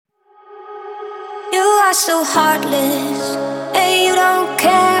are so heartless, and you don't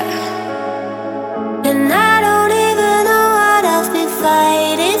care. And I don't even know what I've been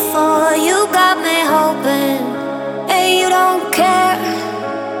fighting for. You got me hoping, and you don't care.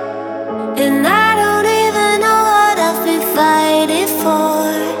 And I don't even know what I've been fighting for.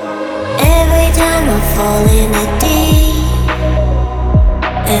 Every time I fall in the deep,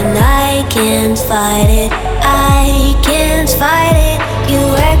 and I can't fight it, I can't fight it. You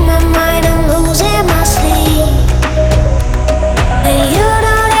act